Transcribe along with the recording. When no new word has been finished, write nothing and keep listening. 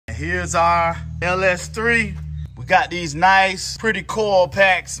Here's our LS3. We got these nice, pretty coil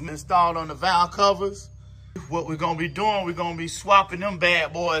packs installed on the valve covers. What we're gonna be doing, we're gonna be swapping them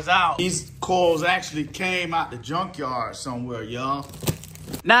bad boys out. These coils actually came out the junkyard somewhere, y'all.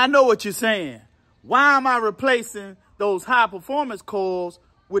 Now I know what you're saying. Why am I replacing those high performance coils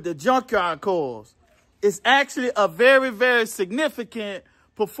with the junkyard coils? It's actually a very, very significant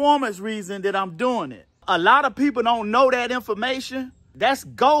performance reason that I'm doing it. A lot of people don't know that information. That's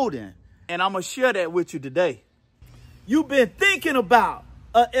golden. And I'm gonna share that with you today. You've been thinking about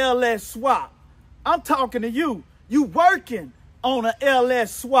a LS swap. I'm talking to you. You working on a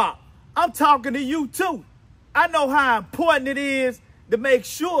LS swap. I'm talking to you too. I know how important it is to make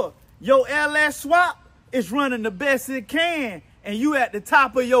sure your LS swap is running the best it can and you at the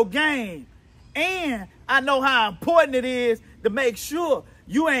top of your game. And I know how important it is to make sure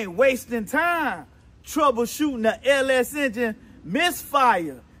you ain't wasting time troubleshooting the LS engine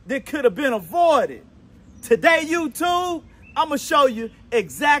misfire that could have been avoided. Today, YouTube, I'm gonna show you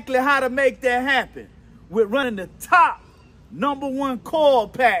exactly how to make that happen with running the top #1 coil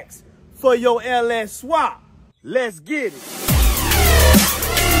packs for your LS swap. Let's get it.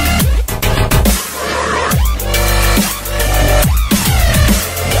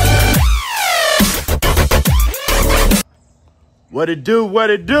 What it do,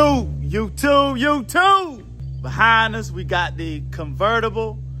 YouTube. Behind us, we got the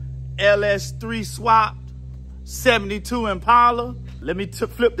convertible LS3 swapped 72 Impala. Let me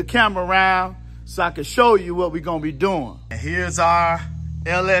flip the camera around so I can show you what we're gonna be doing. And here's our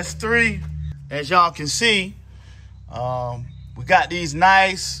LS3. As y'all can see, we got these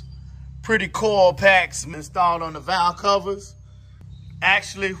nice, pretty coil packs installed on the valve covers.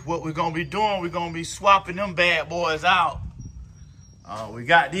 Actually, what we're gonna be doing, we're gonna be swapping them bad boys out. We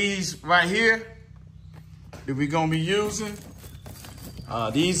got these right here that we're gonna be using.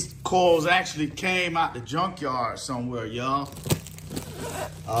 These coils actually came out the junkyard somewhere, y'all.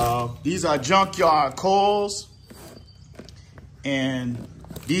 These are junkyard coils, and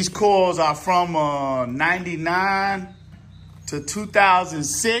these coils are from 99 to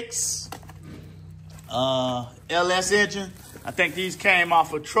 2006 LS engine. I think these came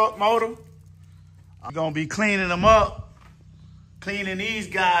off a truck motor. I'm gonna be cleaning them up, cleaning these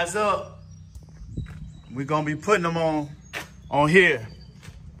guys up. We're gonna be putting them on here.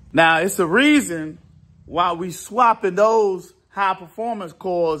 Now, it's a reason why we swapping those high performance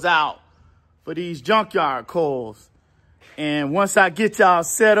coils out for these junkyard coils. And once I get y'all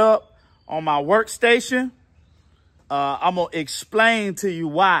set up on my workstation, I'm gonna explain to you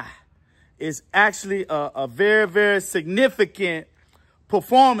why. It's actually a very, very significant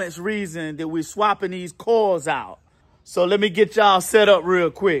performance reason that we're swapping these coils out. So let me get y'all set up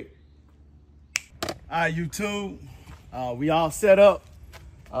real quick. All right, YouTube, we all set up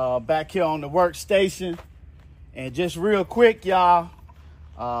back here on the workstation. And just real quick, y'all,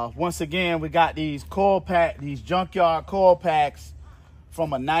 once again, we got these these junkyard coil packs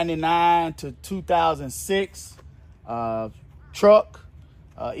from a 99 to 2006 truck,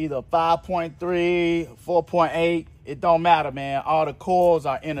 either 5.3, 4.8, it don't matter, man. All the coils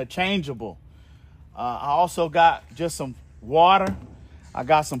are interchangeable. I also got just some water. I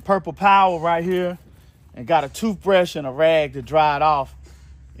got some purple power right here and got a toothbrush and a rag to dry it off.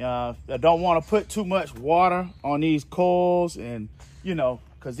 I don't want to put too much water on these coils, and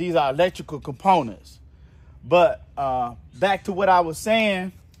because these are electrical components. But back to what I was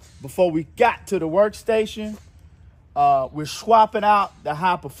saying before we got to the workstation, we're swapping out the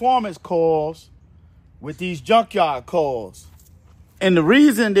high performance coils with these junkyard coils. And the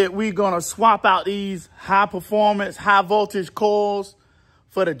reason that we're going to swap out these high performance, high voltage coils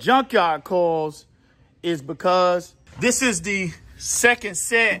for the junkyard coils is because this is the second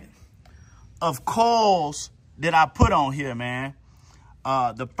set of coils that I put on here, man.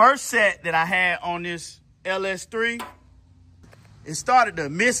 The first set that I had on this LS3, it started to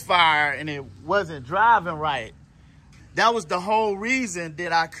misfire and it wasn't driving right. That was the whole reason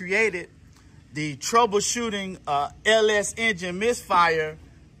that I created the troubleshooting LS engine misfire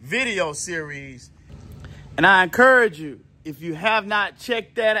video series. And I encourage you, if you have not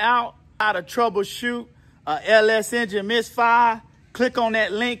checked that out, how to troubleshoot LS engine misfire, click on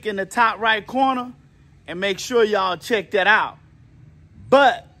that link in the top right corner and make sure y'all check that out.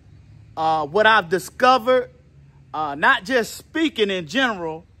 But what I've discovered, not just speaking in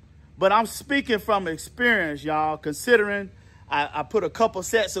general, but I'm speaking from experience, y'all, considering I put a couple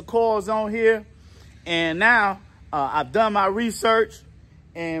sets of coils on here, and now I've done my research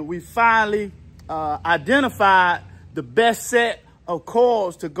and we finally identified the best set of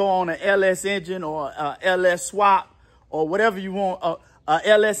coils to go on an LS engine or LS swap or whatever you want, a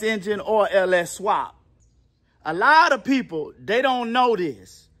LS engine or LS swap. A lot of people, they don't know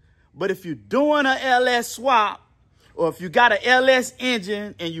this. But if you're doing a LS swap, or if you got an LS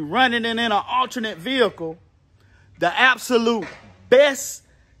engine and you're running it in an alternate vehicle, the absolute best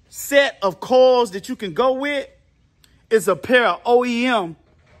set of coils that you can go with is a pair of OEM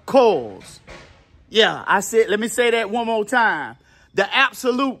coils. Yeah, let me say that one more time. The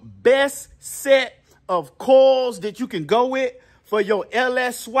absolute best set of coils that you can go with for your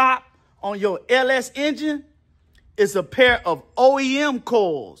LS swap on your LS engine is a pair of OEM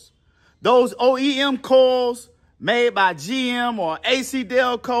coils. Those OEM coils made by GM or AC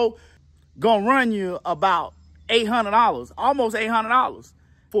Delco gonna run you about $800, almost $800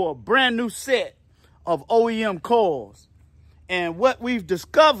 for a brand new set of OEM coils. And what we've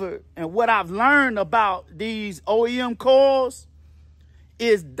discovered and what I've learned about these OEM coils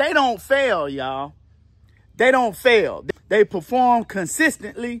is they don't fail, y'all. They don't fail. They perform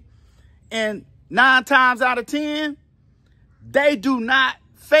consistently, and 9 times out of 10, they do not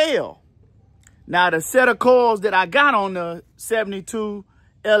fail. Now, the set of coils that I got on the 72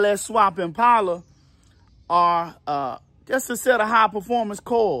 LS Swap Impala are just a set of high performance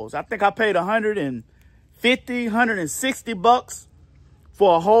coils. I think I paid $150, $160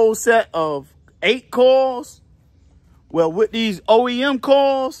 for a whole set of 8 coils. Well, with these OEM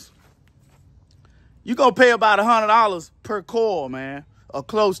coils, you're going to pay about $100 per coil, man, or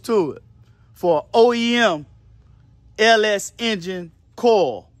close to it, for OEM LS engine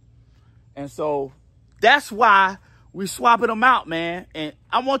coil. And so that's why we swapping them out, man. And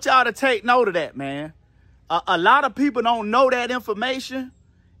I want y'all to take note of that, man. A lot of people don't know that information,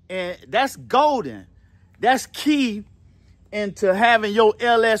 and that's golden. That's key into having your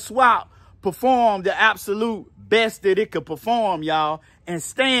LS swap perform the absolute best that it could perform, y'all, and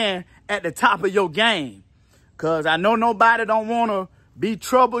stand at the top of your game. Because I know nobody don't want to be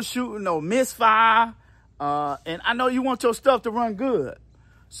troubleshooting or misfire, and I know you want your stuff to run good.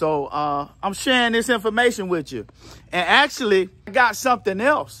 So I'm sharing this information with you. And actually, I got something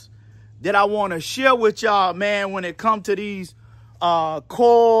else that I want to share with y'all, man, when it comes to these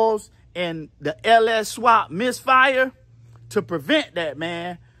coils and the LS swap misfire. To prevent that,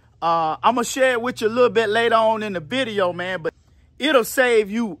 man, I'm going to share it with you a little bit later on in the video, man, but it'll save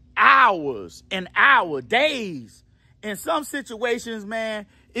you hours and days. In some situations, man,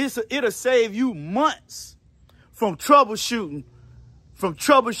 it'll save you months from troubleshooting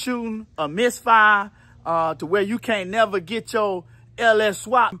a misfire to where you can't never get your LS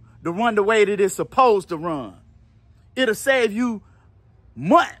swap to run the way that it's supposed to run. It'll save you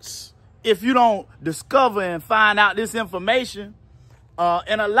months if you don't discover and find out this information.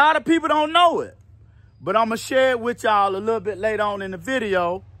 And a lot of people don't know it. But I'm going to share it with y'all a little bit later on in the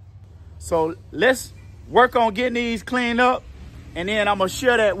video. So let's work on getting these cleaned up. And then I'm going to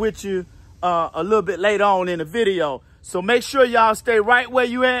share that with you a little bit later on in the video. So make sure y'all stay right where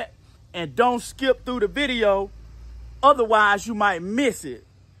you at and don't skip through the video. Otherwise, you might miss it.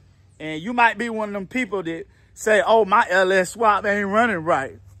 And you might be one of them people that say, oh, my LS swap ain't running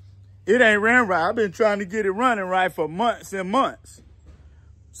right. It ain't running right. I've been trying to get it running right for months and months.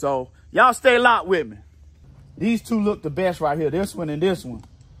 So y'all stay locked with me. These two look the best right here, this one and this one.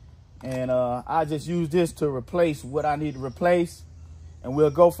 And I just use this to replace what I need to replace, and we'll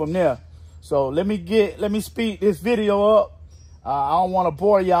go from there. So let me speed this video up. I don't want to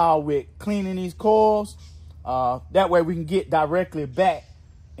bore y'all with cleaning these coils. That way we can get directly back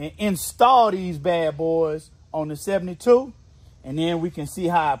and install these bad boys on the 72, and then we can see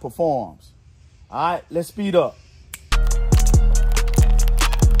how it performs. All right, let's speed up.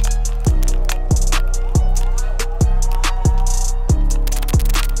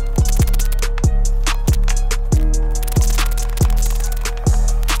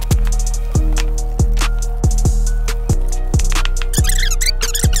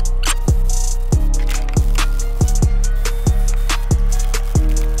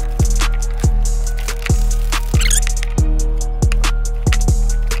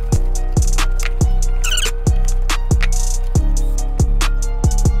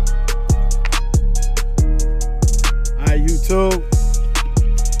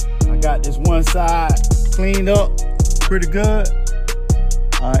 I got this one side cleaned up pretty good.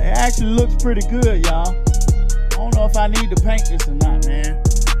 It actually looks pretty good, y'all. I don't know if I need to paint this or not, man.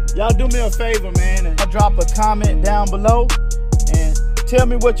 Y'all do me a favor, man, and drop a comment down below and tell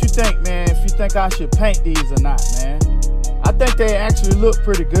me what you think, man, if you think I should paint these or not, man. I think they actually look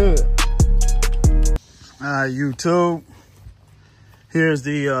pretty good. All right, YouTube. Here's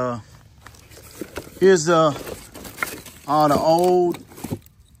all the old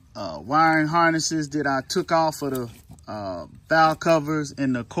wiring harnesses that I took off of the valve covers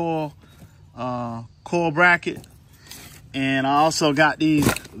in the coil bracket. And I also got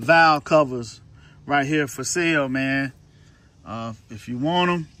these valve covers right here for sale, man. If you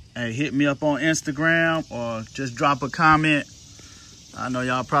want them, hey, hit me up on Instagram or just drop a comment. I know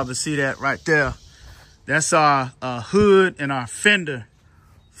y'all probably see that right there. That's our hood and our fender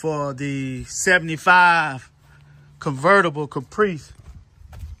for the 75 convertible Caprice.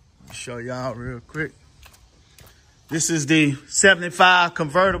 Let me show y'all real quick. This is the 75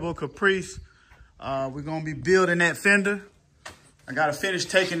 convertible Caprice. We're gonna be building that fender. I gotta finish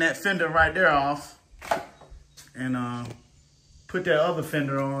taking that fender right there off and put that other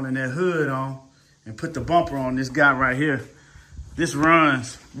fender on and that hood on and put the bumper on this guy right here. This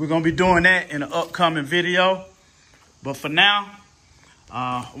runs. We're gonna be doing that in an upcoming video. But for now,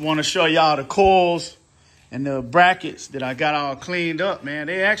 I wanna show y'all the coils and the brackets that I got all cleaned up, man.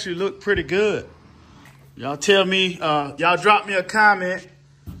 They actually look pretty good. Y'all tell me, y'all drop me a comment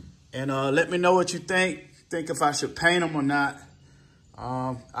and let me know what you think. Think if I should paint them or not.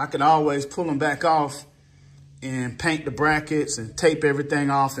 I can always pull them back off and paint the brackets and tape everything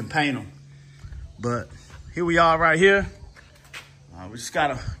off and paint them. But here we are right here. We just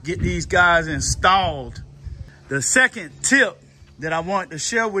gotta get these guys installed. The second tip that I want to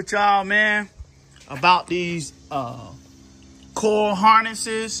share with y'all, man, about these coil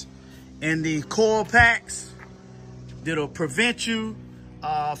harnesses and the coil packs that'll prevent you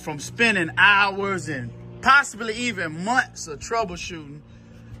from spending hours and possibly even months of troubleshooting,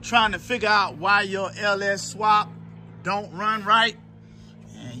 trying to figure out why your LS swap don't run right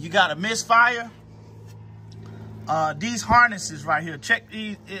and you got a misfire. These harnesses right here, check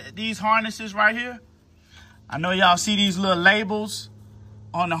these harnesses right here. I know y'all see these little labels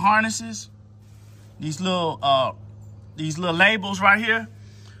on the harnesses. These little labels right here.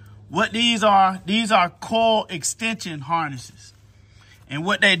 What these are coil extension harnesses. And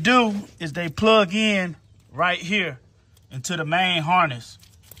what they do is they plug in right here into the main harness.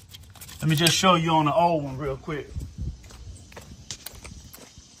 Let me just show you on the old one real quick.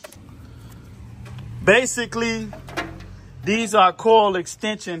 Basically, these are coil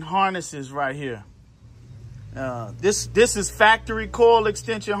extension harnesses right here. This is factory coil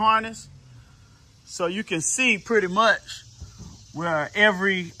extension harness. So you can see pretty much where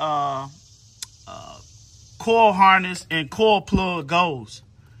every coil harness and coil plug goes.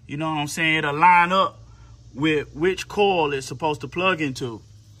 You know what I'm saying? It'll line up with which coil it's supposed to plug into.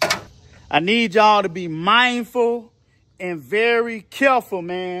 I need y'all to be mindful and very careful,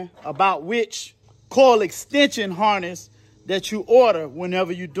 man, about which coil extension harness that you order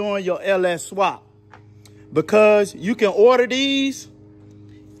whenever you're doing your LS swap. Because you can order these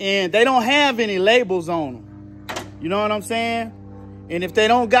and they don't have any labels on them. You know what I'm saying? And if they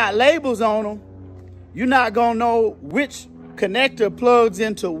don't got labels on them, you're not gonna know which connector plugs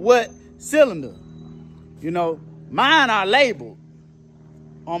into what cylinder. You know, mine are labeled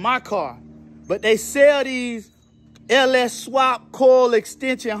on my car, but they sell these LS swap coil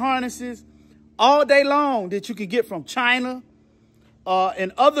extension harnesses all day long that you can get from China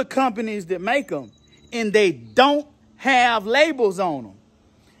and other companies that make them, and they don't have labels on them.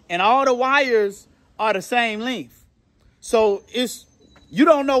 And all the wires are the same length. So you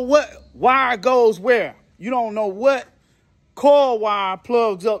don't know what wire goes where. You don't know what coil wire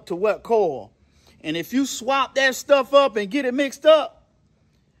plugs up to what coil. And if you swap that stuff up and get it mixed up,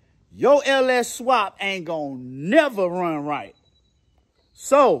 your LS swap ain't gonna never run right.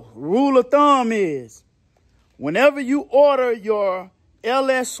 So, rule of thumb is, whenever you order your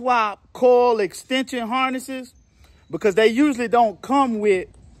LS swap coil extension harnesses, because they usually don't come with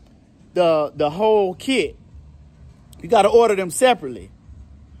the whole kit, you got to order them separately.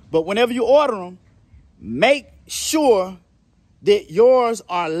 But whenever you order them, make sure that yours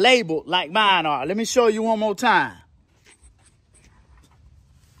are labeled like mine are. Let me show you one more time.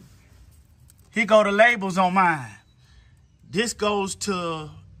 Here go the labels on mine. This goes to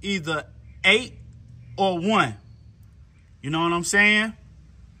either 8 or 1. You know what I'm saying?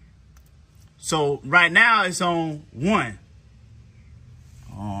 So right now it's on 1.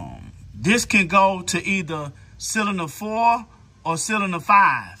 This can go to either cylinder 4 or cylinder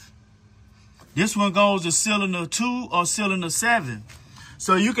 5. This one goes to cylinder 2 or cylinder 7.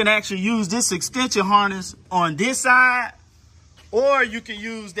 So you can actually use this extension harness on this side, or you can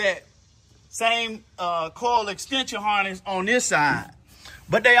use that same coil extension harness on this side.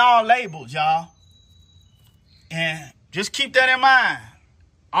 But they all labeled, y'all. And just keep that in mind.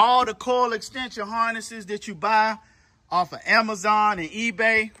 All the coil extension harnesses that you buy off of Amazon and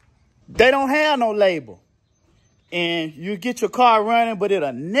eBay, they don't have no label. And you get your car running, but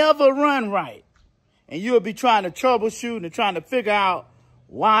it'll never run right. and you'll be trying to troubleshoot and trying to figure out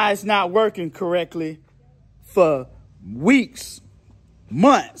why it's not working correctly for weeks,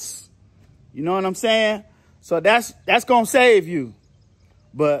 months. You know what I'm saying? So that's gonna save you.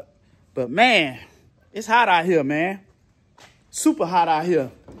 But man, it's hot out here, man. Super hot out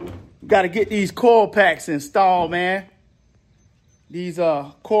here. You gotta get these coil packs installed, man. These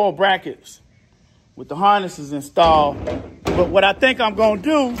coil brackets with the harnesses installed. But what I think I'm gonna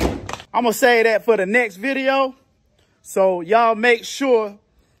do, I'm gonna say that for the next video. So y'all make sure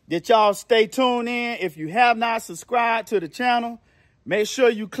that y'all stay tuned in. If you have not subscribed to the channel, make sure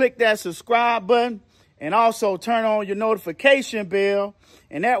you click that subscribe button and also turn on your notification bell.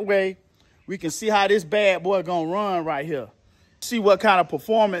 And that way we can see how this bad boy gonna run right here. See what kind of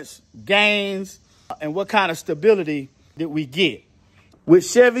performance gains and what kind of stability that we get. With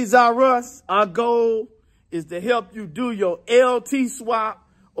Chevys R Us, our goal is to help you do your LT swap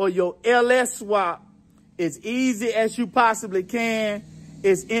or your LS swap as easy as you possibly can,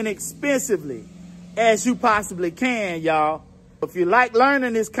 as inexpensively as you possibly can, y'all. If you like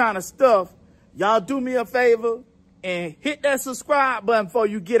learning this kind of stuff, y'all do me a favor and hit that subscribe button before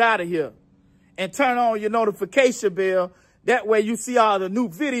you get out of here. And turn on your notification bell. That way you see all the new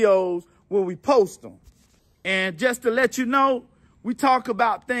videos when we post them. And just to let you know, we talk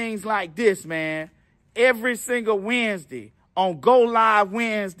about things like this, man, every single Wednesday on Go Live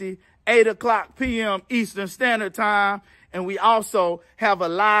Wednesday, 8 o'clock p.m. Eastern Standard Time. And we also have a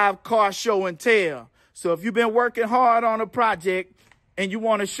live car show and tell. So if you've been working hard on a project and you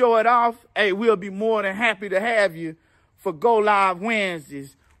want to show it off, hey, we'll be more than happy to have you for Go Live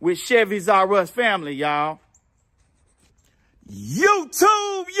Wednesdays with Chevy's R Us family, y'all.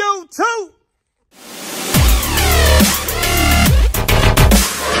 YouTube.